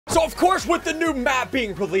So of course, with the new map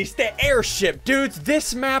being released, the Airship, dudes,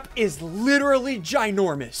 this map is literally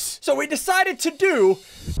ginormous. So we decided to do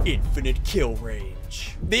infinite kill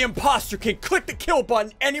range. The imposter can click the kill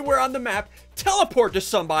button anywhere on the map, teleport to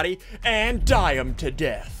somebody, and die them to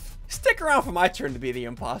death. Stick around for my turn to be the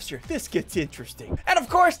imposter. This gets interesting. And of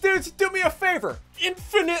course, dudes, do me a favor.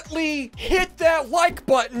 Infinitely hit that like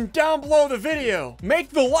button down below the video. Make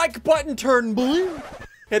the like button turn blue.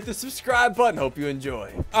 Hit the subscribe button. Hope you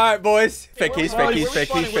enjoy. All right, boys. Fake keys, fake keys, fake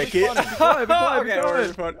keys, fake keys.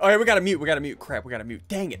 Okay, we gotta mute. Crap, we gotta mute.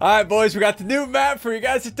 Dang it. All right, boys, we got the new map. For you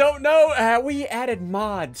guys that don't know, we added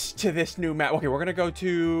mods to this new map. Okay, we're gonna go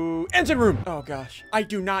to engine room. Oh gosh, I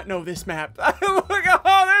do not know this map. Look,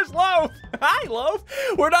 oh, there's Loaf. Hi, Loaf.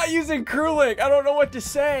 We're not using crew link. I don't know what to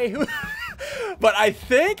say. But I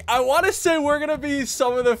want to say we're going to be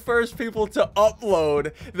some of the first people to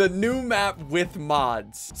upload the new map with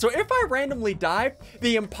mods. So if I randomly die,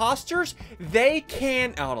 the imposters, they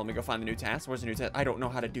can... Oh, let me go find the new task. Where's the new task? I don't know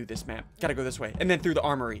how to do this map. Got to go this way. And then through the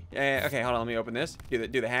armory. Okay, hold on. Let me open this. Do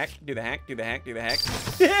the hack. Do the hack. Do the hack. Do the hack.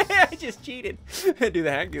 I just cheated. Do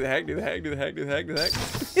the hack. Do the hack. Do the hack. Do the hack. Do the hack. Do the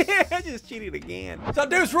hack. I just cheated again. So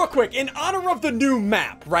dudes, real quick. In honor of the new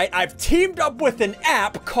map, right? I've teamed up with an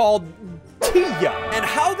app called... tiyaapp. And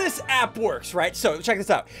how this app works, right? So check this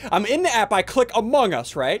out. I'm in the app. I click Among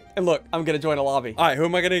Us, right? And look, I'm gonna join a lobby. All right, who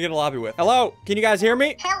am I gonna get a lobby with? Hello? Can you guys hear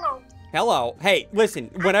me? Hello. Hello. Hey, listen,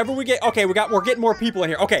 whenever we get, okay, we're getting more people in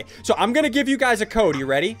here. Okay, so I'm gonna give you guys a code. You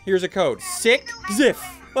ready? Here's a code. Sick Ziff.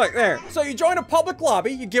 Look, there. So you join a public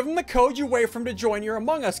lobby, you give them the code, you wait for them to join your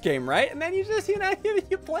Among Us game, right? And then you just, you know,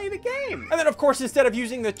 you play the game. And then, of course, instead of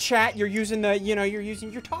using the chat, you're using the, you know,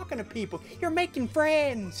 you're talking to people. You're making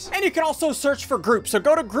friends. And you can also search for groups. So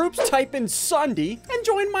go to groups, type in Sunday, and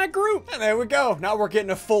join my group. And there we go. Now we're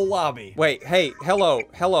getting a full lobby. Wait, hey,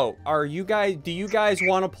 hello. Are you guys, do you guys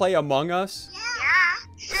want to play Among Us? Yeah,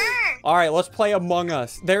 sure. All right, let's play Among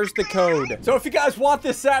Us. There's the code. So if you guys want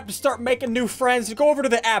this app to start making new friends, go over to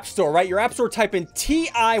the App Store, right? Your App Store, type in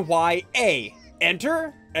TIYA.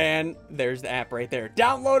 Enter, and there's the app right there.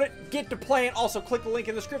 Download it, get to playing. Also, click the link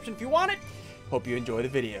in the description if you want it. Hope you enjoy the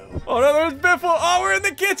video. Oh no, there's Biffle. Oh, we're in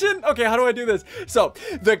the kitchen. Okay, how do I do this? So,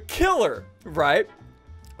 the killer, right?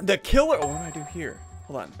 The killer, oh, what do I do here?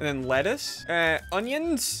 Hold on. And then lettuce,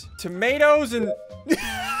 onions, tomatoes, and...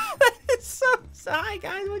 So hi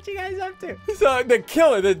guys, what you guys up to? So the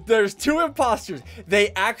killer, there's two imposters. They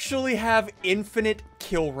actually have infinite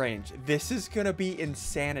kill range. This is gonna be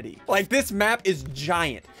insanity. Like, this map is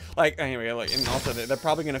giant. Like, anyway, look, and also they're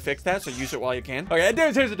probably gonna fix that, so use it while you can. Okay,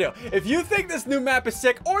 dudes, here's the deal. If you think this new map is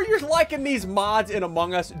sick, or you're liking these mods in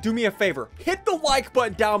Among Us, do me a favor. Hit the like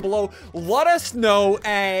button down below. Let us know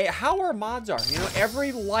how our mods are. You know,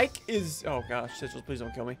 every like is... Oh gosh, Sigils, please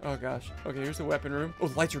don't kill me. Oh gosh. Okay, here's the weapon room. Oh,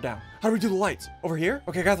 the lights are down. How do we do the lights? Over here?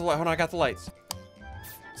 Okay, I got the light. Hold on, I got the lights.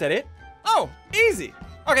 Is that it? Oh, easy.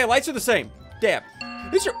 Okay, lights are the same. Damn.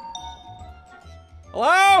 These are...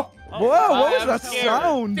 Hello? Whoa, what was that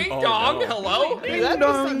sound? Ding dong, no. hello? Ding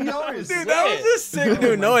dong. Dude, that was a sick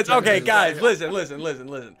new noise. Okay, guys, listen.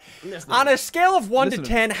 On a scale of 1 to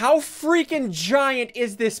 10, how freaking giant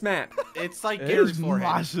is this map? It's like Gary's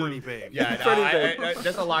forehead. It's pretty big. Yeah,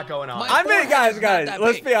 there's a lot going on. I mean, guys,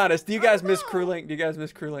 let's be honest. Do you guys miss crew link? Do you guys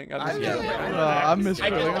miss crew link? I miss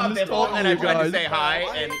crew link. I'm just talking to you guys. I tried to say hi,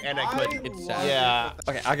 and I couldn't. It's sad. Yeah.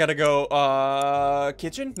 Okay, I gotta go,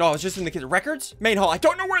 kitchen? No, it's just in the kitchen. Records? Main hall. I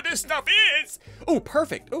don't know where this stuff is. Oh,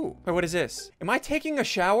 perfect. Oh, wait, what is this? Am I taking a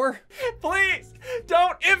shower? Please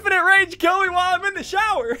don't infinite range kill me while I'm in the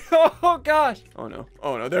shower. Oh gosh. Oh no,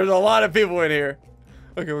 there's a lot of people in here.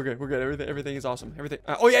 Okay, we're good. Everything is awesome. Everything.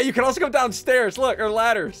 Oh yeah, you can also go downstairs. Look, or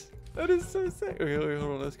ladders. That is so sick. Okay,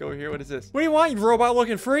 hold on, let's go here. What is this? What do you want, you robot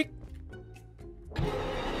looking freak?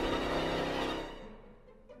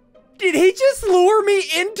 Did he just lure me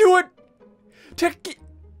into it?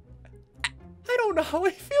 I don't know how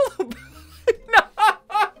I feel about it. No.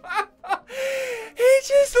 He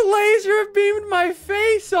just laser beamed my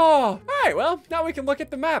face off. All right, well, now we can look at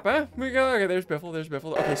the map, huh? We go, okay, there's Biffle,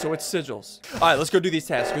 Okay, so it's sigils. All right, let's go do these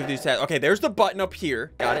tasks, Okay, there's the button up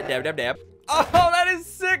here. Got it, dab. Oh, that is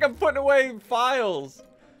sick. I'm putting away files.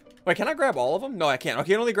 Wait, can I grab all of them? No, I can't.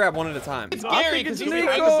 Okay, I can only grab one at a time. It's Gary, because he's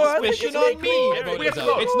making suspicion on me. It's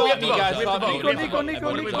not me, guys. It's not me. Nico.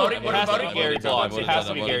 It has to be Gary Vlogs. It has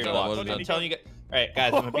to be Gary Vlogs. I'm telling you guys. All right,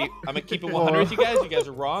 guys, I'm gonna keep it 100 with you guys. You guys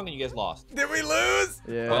are wrong, and you guys lost. Did we lose?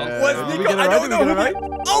 Yeah. What's Nico? I don't know who.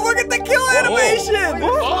 Oh, look at the kill animation!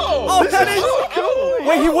 Oh, that is cool.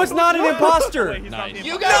 Wait, he was not an imposter. Nice.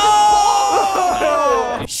 You guys.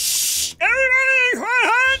 No! Shh! Everybody,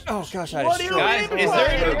 quiet! Oh gosh, I What do you Guys, mean? is there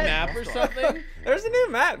a new map or something? There's a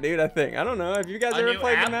new map, dude. I think. I don't know. Have you guys A ever new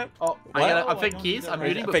played the app? map? Oh, I'm fake keys. I'm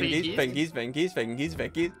muting, but fake keys.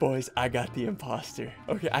 Vengees. Boys, I got the imposter.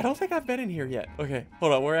 Okay, I don't think I've been in here yet. Okay,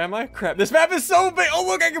 hold on. Where am I? Crap, this map is so big. Oh,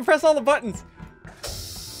 look, I can press all the buttons.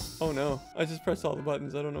 Oh, no. I just pressed all the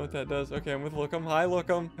buttons. I don't know what that does. Okay, I'm with Lookum. Hi,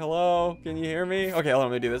 Lookum. Hello. Can you hear me? Okay, hold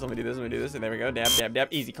on. Let me do this. And there we go. Dab.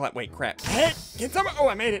 Easy. Clap. Wait, crap. Hey, can someone... Oh,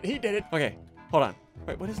 I made it. He did it. Okay, hold on.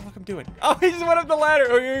 Wait, what is Lookum doing? Oh, he just went up the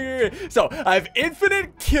ladder. Okay. So, I have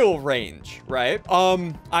infinite kill range, right?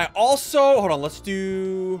 I also... Hold on, let's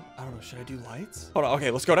do... I don't know. Should I do lights? Hold on. Okay,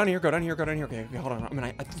 let's go down here. Okay, hold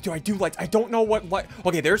on. Do I do lights? I don't know what light...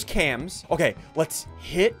 Okay, there's cams. Okay, let's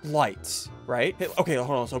hit lights, right? Okay, hold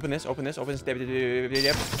on. Let's open this.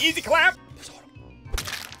 Easy clap.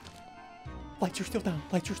 Lights are still down.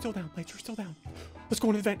 Let's go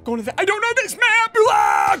into the vent. I don't know this map.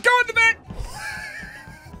 Ah, go in the vent.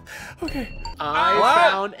 Okay. I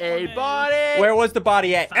found a body. Where was the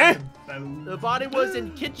body at? The body was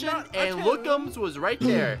in kitchen, and Lookum's was right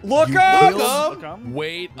there. Lookum!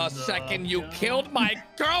 Wait a second, you killed my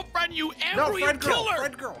girlfriend, you angry killer!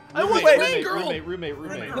 Friend girl. I was Roommate.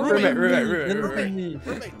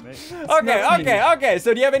 Okay.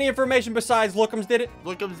 So do you have any information besides Lookum's did it?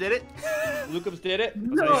 Lookum's did it. Lookum's did it?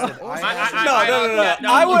 No.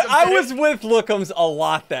 I was with Lookum's a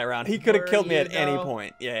lot that round. He could have killed me at any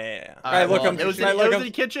point. Yeah. All right, Lookum. It was in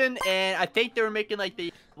the kitchen, and I think they were making like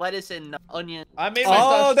the lettuce and onion. I made my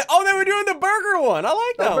sauce. They were doing the burger one. I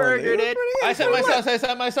like that one. Burger did. I set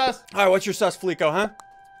my sauce. All right, what's your sus, Fleeko, huh?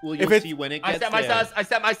 Well, you'll see when it gets there. I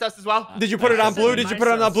set my sauce as well. Did you put it on blue? Did you put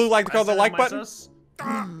it on blue like the like button?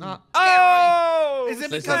 Oh! Is it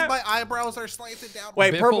because my eyebrows are slanted down?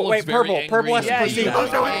 Wait, purple. Wait, purple. Purple has to proceed. I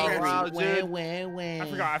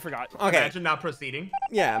forgot. Okay. Imagine not proceeding.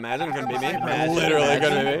 Yeah, imagine couldn't be me. Literally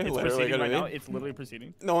couldn't be me. Literally couldn't be me. It's literally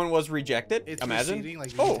proceeding. No one was rejected. It's Imagine. proceeding,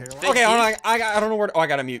 like, Oh, terrible. okay. Hold on. I don't know where. Oh, I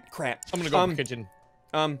gotta mute. Crap. I'm gonna go in the kitchen.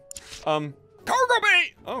 Cargo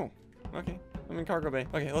bay. Oh, okay. I'm in cargo bay.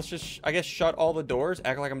 Okay, let's just, I guess, shut all the doors.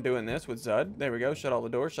 Act like I'm doing this with Zud. There we go. Shut all the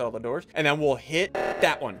doors. And then we'll hit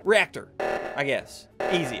that one. Reactor, I guess.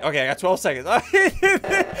 Easy. Okay, I got 12 seconds.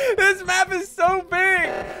 This map is so big.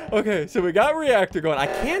 Okay, so we got reactor going. I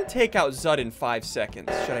can take out Zud in 5 seconds.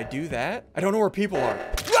 Should I do that? I don't know where people are.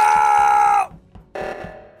 Whoa! No,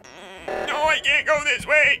 I can't go this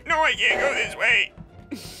way.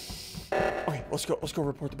 Okay, let's go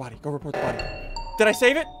report the body. Did I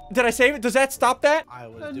save it? Does that stop that? I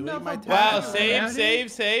was doing my task. Wow,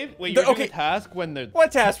 save. Wait, you're doing a task when the...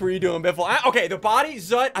 What task were you doing, Biffle? Okay, the body,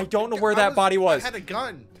 Zut, I don't know where that body was. I had a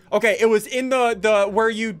gun. Okay, it was in the where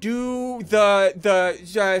you do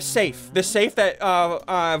the safe. The safe that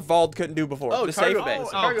Vald couldn't do before. Oh, the cargo safe. bay.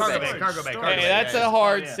 Cargo bay. Hey, that's a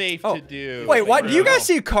hard safe to do. Wait, what? Do you guys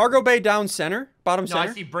see cargo bay down center? Bottom No, center?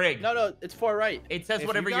 I see brig. No, it's far right. It says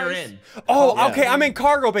whatever you're in. Oh, okay, I'm in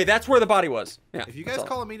cargo bay. That's where the body was. Yeah. If you guys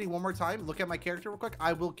call a meeting one more time, look at my character real quick,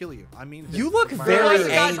 I will kill you. I mean, You look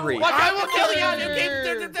very angry. I will kill you.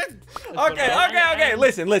 Okay.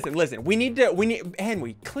 Listen. We need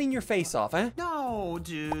Henry, clean your face off, huh? No,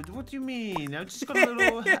 dude. What do you mean? I just got a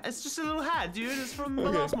little. It's just a little hat, dude. It's from the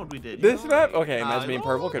last mod we did. This map? Okay, imagine being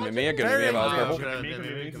purple. Couldn't be me. It couldn't be me if I was purple.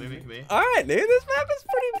 All right, dude. This map is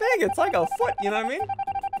pretty big. It's like a foot. You know what I mean?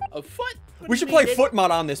 A foot? We should play foot mod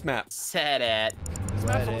on this map. Sad at. This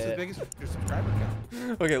map's almost as big as your subscriber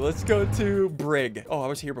count. Okay, let's go to Brig. Oh, I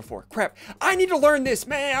was here before. Crap. I need to learn this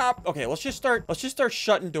map. Okay, let's just start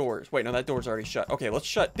shutting doors. Wait, no, that door's already shut. Okay, let's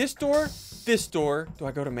shut this door. Do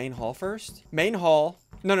I go to main hall first? Main hall.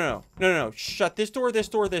 No. Shut this door.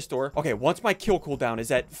 Okay, once my kill cooldown is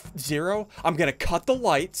at 0, I'm gonna cut the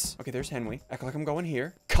lights. Okay, there's Henry. Act like I'm going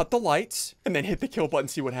here. Cut the lights, and then hit the kill button,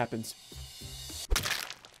 see what happens.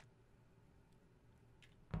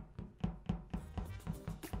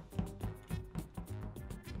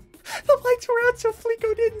 The lights were out, so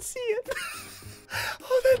Fleeko didn't see it.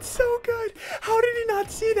 Oh, that's so good. How did he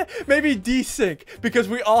not see that? Maybe desync, because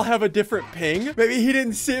we all have a different ping. Maybe he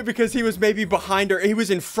didn't see it because he was maybe behind or he was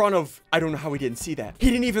in front of... I don't know how he didn't see that. He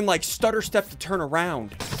didn't even, like, stutter step to turn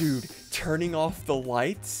around. Dude, turning off the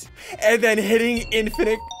lights and then hitting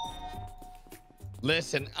infinite...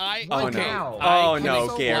 Listen, Oh,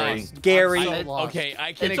 no, Gary. Okay,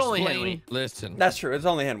 I can It's only explain. Henry. Listen. That's true. It's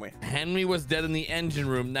only Henry. Henry was dead in the engine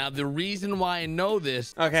room. Now, the reason why I know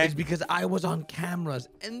this Okay. is because I was on cameras.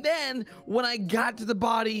 And then, when I got to the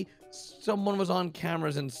body, someone was on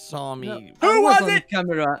cameras and saw me. No, Who I was on it?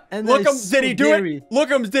 Camera, and Look I him. saw Did he do Gary. it? Look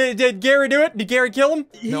him. Did Gary do it? Did Gary kill him?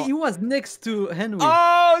 He was next to Henry.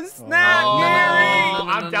 Oh snap,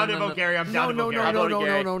 Gary! I'm down to vote Gary. I'm down to vote Gary. I voted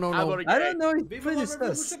Gary. No. I voted I Gary. don't know. It's pretty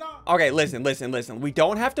sus. Okay, listen. We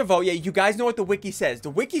don't have to vote yet. You guys know what the wiki says. The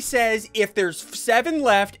wiki says if there's 7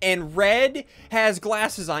 left and red has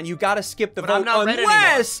glasses on, you gotta skip the But I'm vote not red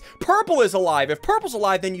unless purple is alive. If purple's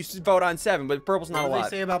alive, then you vote on 7, but purple's not What do they alive.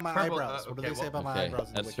 say about my Purple, eyebrows? What do okay, they say about my Okay, eyebrows?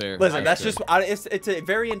 in the that's wiki? fair. Listen, that's That's just it's a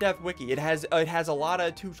very in-depth wiki. It has a lot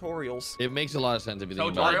of tutorials. It makes a lot of sense if you think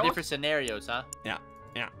A about lot it. of different scenarios, huh? Yeah.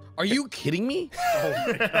 Are you kidding me?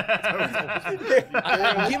 God.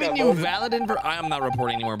 I'm giving you valid info. I'm not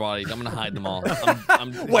reporting any more bodies. I'm gonna hide them all.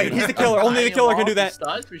 Wait, he's the killer. Only the killer can do that.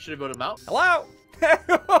 We should have voted him out. Hello?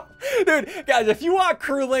 Dude, guys, if you want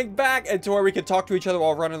crew link back and to where we can talk to each other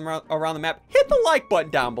while running around the map, hit the like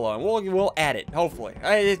button down below and we'll add it, hopefully.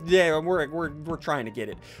 Yeah, we're trying to get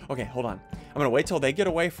it. Okay, hold on. I'm gonna wait till they get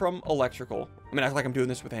away from electrical. I'm gonna act like I'm doing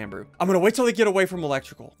this with Ambrew. I'm gonna wait till they get away from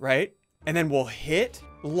electrical, right? And then we'll hit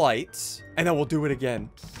lights, and then we'll do it again.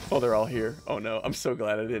 Oh, they're all here. Oh no, I'm so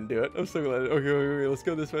glad I didn't do it. I'm so glad. Okay, let's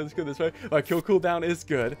go this way. Let's go this way. My kill cooldown is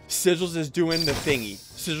good. Sigils is doing the thingy.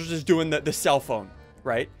 Sigils is doing the cell phone,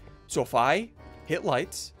 right? So if I hit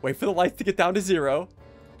lights, wait for the lights to get down to 0.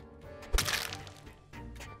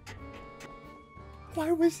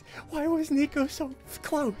 Why was Nico so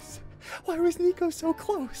close? Why was Nico so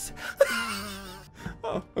close?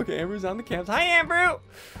 Oh, okay, Ambrew's on the cams. Hi, Ambrew!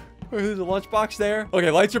 Oh, there's a lunchbox there. Okay,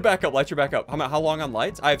 lights are back up. Lights are back up. How long on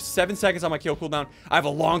lights? I have 7 seconds on my kill cooldown. I have a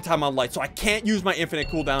long time on lights, so I can't use my infinite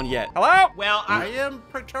cooldown yet. Hello? Well, I am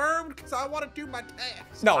perturbed because I want to do my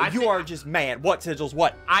task. No, I you think- are just mad. What, Sigils?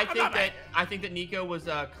 What? I think that Nico was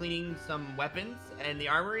cleaning some weapons in the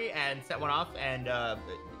armory and set one off and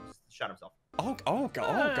shot himself. Oh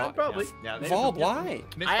God. Probably. Yeah, Vol, why?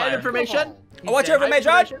 I had information. Oh, what's your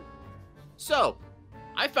information? So,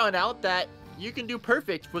 I found out that you can do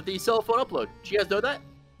perfect with the cell phone upload. Did you guys know that?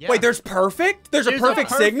 Yeah. Wait, there's perfect? There's a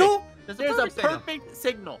perfect signal? There's a perfect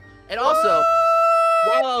signal. And also,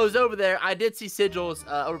 while I was over there, I did see sigils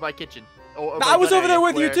over by kitchen. I was over there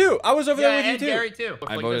with you too. I was over there with you and too. Gary too.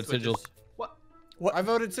 I voted sigils. What? I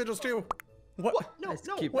voted sigils too. What? No,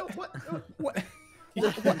 keep- What? You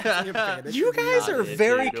You guys are Wow.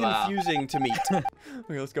 very Wow. confusing to me.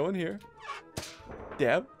 Okay, let's go in here.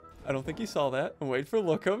 Dab, I don't think he saw that. I'm waiting for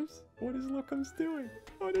Lookums. What is Lookums doing?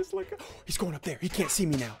 What is Lookums? He's going up there. He can't see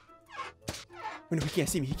me now. Wait, no, he can't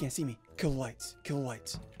see me. He can't see me. Kill the lights. Kill the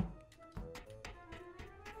lights.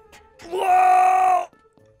 Whoa!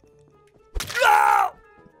 No!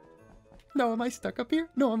 No, am I stuck up here?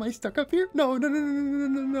 No, am I stuck up here? No, no, no, no, no, no,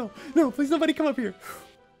 no, no. No, please nobody come up here.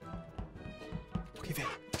 Okay, Vin.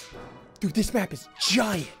 Dude, this map is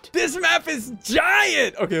giant. This map is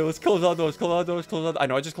giant. Okay, let's close all doors. Close all doors. Close all. I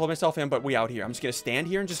know I just closed myself in, but we out here. I'm just gonna stand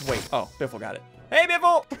here and just wait. Oh, Biffle got it. Hey,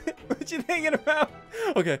 Biffle. What you thinking about?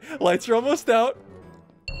 Okay, lights are almost out.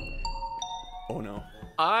 Oh no.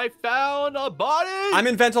 I found a body. I'm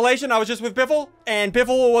in ventilation. I was just with Biffle, and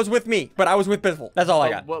Biffle was with me, but I was with Biffle. That's all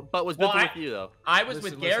I got. But was Well, Biffle with you though? I was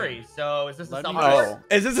Listen, with Gary, so is this a Let me- self-report?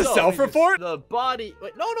 Oh, is this a No, self-report? The body.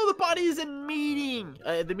 Wait, no, the body is in meeting.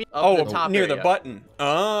 The meeting. Oh, the top near the area. button.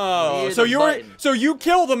 Oh, Near so the you button. so you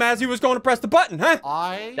killed him as he was going to press the button, huh?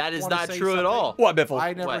 That is wanna not say true at something. all. What, Biffle?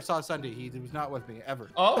 I never What? saw Sunday. He was not with me ever.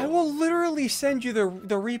 Oh. I will literally send you the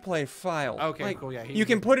replay file. Okay, Like, cool, yeah, he- You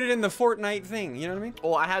can put it in the Fortnite thing. You know what I mean?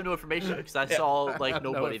 Oh, I have no information because I saw like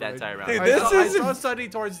No nobody that information. time Dude, around. this I is- saw Sunday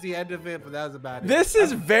towards the end of it, but that was about it. This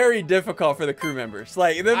is very difficult for the crew members.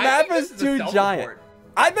 Like the I map think is this is a too self-report. giant.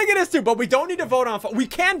 I think it is too, but we don't need to vote on. We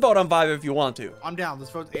can vote on Vibe if you want to. I'm down.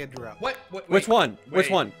 Let's vote Andrew out. What? Which one? Which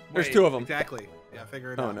one? There's two of them. Exactly. Yeah,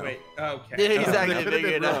 figure it Oh, out. no. Wait. Okay. Yeah, exactly. That could have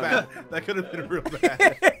Figure been it real out. bad. That could have been real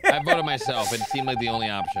bad. I voted myself. It seemed like the only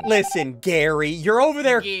option. Listen, Gary, you're over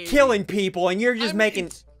there Gary. killing people, and you're just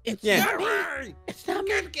making. Yeah. It's not me.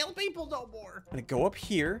 Can't kill people no more. I'm gonna go up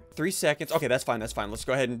here. 3 seconds. Okay, that's fine. That's fine. Let's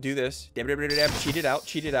go ahead and do this. Dab, dab, dab, dab. Cheat it out.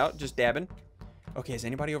 Cheat it out. Just dabbing. Okay, is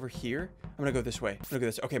anybody over here? I'm gonna go this way. I'm gonna go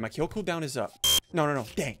this. Okay, my kill cooldown is up. No, no, no.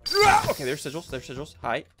 Dang. Okay, there's sigils. There's sigils.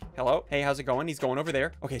 Hi. Hello. Hey, how's it going? He's going over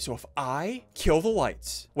there. Okay, so if I kill the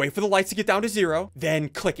lights, wait for the lights to get down to 0, then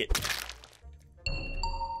click it.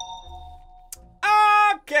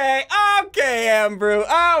 Okay, Ambrew.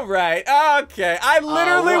 All right. Okay. I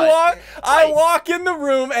literally Alright. I walk in the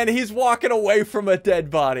room and he's walking away from a dead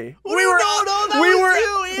body. We were that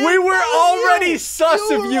was you, Ian. we were That was already you. sus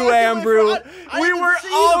You of were you, walking away Ambrew. from- We were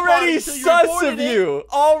already sus of you.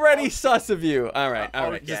 Already sus of you. All right.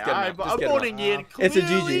 Just get him out. I'm voting in. It's a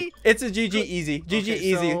GG. It's a GG easy. GG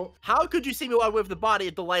easy. So how could you see me while I'm with the body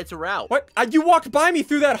if the lights are out? What? You walked by me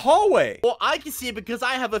through that hallway. Well, I can see it because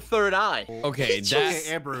I have a third eye. Okay, that's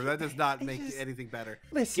Amber, that does not make anything better.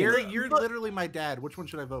 Listen, Gary, you're literally my dad. Which one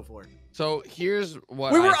should I vote for? so. Here's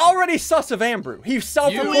what we were already sus of Ambrew. He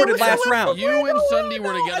self-reported last round. You and Sunday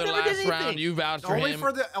were I together never did last round. anything. You vouched for Only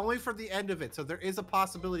him. for the end of it. So there is a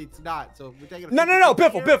possibility it's not. So we take it. No,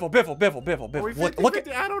 Biffle. Are we 50, Look at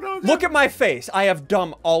 50? I don't know. Look at my face. I have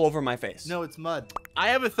dumb all over my face. No, it's mud. I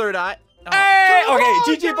have a third eye. Oh. Hey!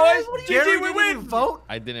 Okay, GG boys. Gary, GG, we didn't win. even vote.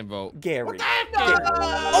 I didn't vote. Gary. No.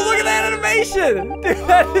 Oh, look at that animation! Dude,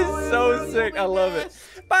 that is so sick. I love it.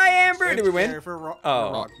 Bye, Amber. Did we win? We're wrong.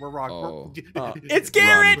 Oh. We're wrong. Oh. It's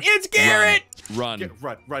Garrett. Run. It's Garrett. Run.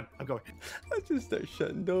 Run. I'm going. Let's just start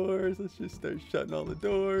shutting doors. Let's just start shutting all the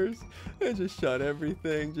doors. And just shut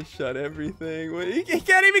everything. Just shut everything. Wait, he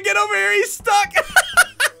can't even get over here. He's stuck.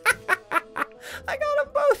 I got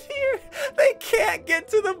them both here. They can't get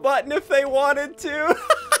to the button if they wanted to.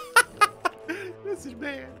 This is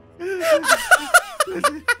bad.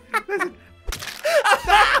 Listen.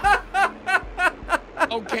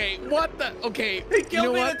 Okay, what the? Okay, He killed you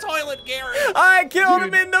know me what? in the toilet, Gary. I killed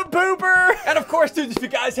him in the pooper. And of course, dudes, if you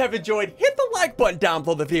guys have enjoyed, hit the like button down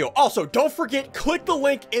below the video. Also, don't forget, click the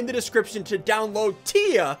link in the description to download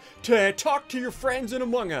Tia to talk to your friends in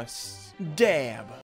Among Us. Dab.